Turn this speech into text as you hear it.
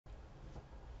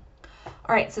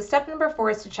All right, so step number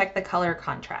 4 is to check the color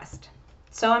contrast.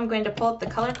 So I'm going to pull up the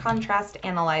color contrast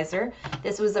analyzer.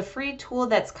 This was a free tool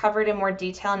that's covered in more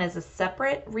detail and is a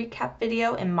separate recap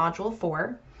video in module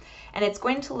 4. And it's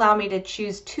going to allow me to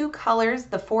choose 2 colors,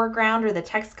 the foreground or the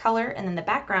text color and then the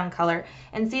background color,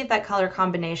 and see if that color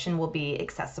combination will be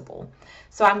accessible.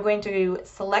 So I'm going to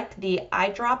select the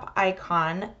eyedrop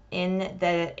icon in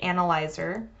the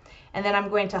analyzer, and then I'm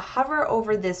going to hover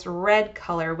over this red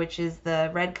color, which is the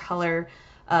red color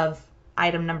of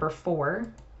item number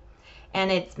 4. And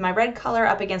it's my red color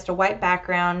up against a white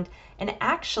background. And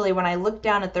actually, when I look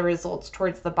down at the results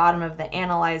towards the bottom of the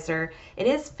analyzer, it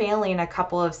is failing a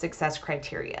couple of success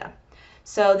criteria.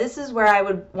 So this is where I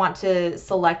would want to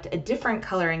select a different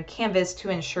color in Canvas to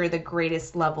ensure the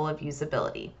greatest level of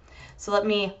usability. So let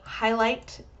me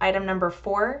highlight item number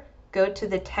 4, go to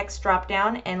the text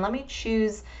dropdown, and let me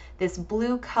choose this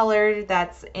blue color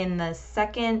that's in the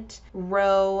 2nd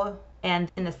row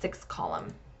and in the 6th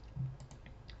column.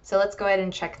 So let's go ahead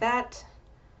and check that.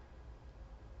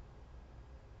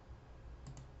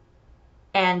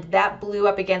 And that blue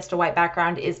up against a white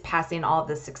background is passing all of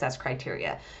the success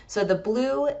criteria. So the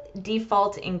blue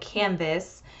default in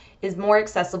Canvas is more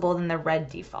accessible than the red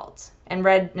default. And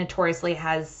red notoriously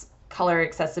has color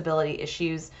accessibility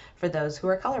issues for those who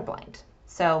are colorblind.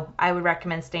 So I would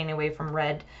recommend staying away from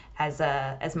red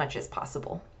as much as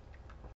possible.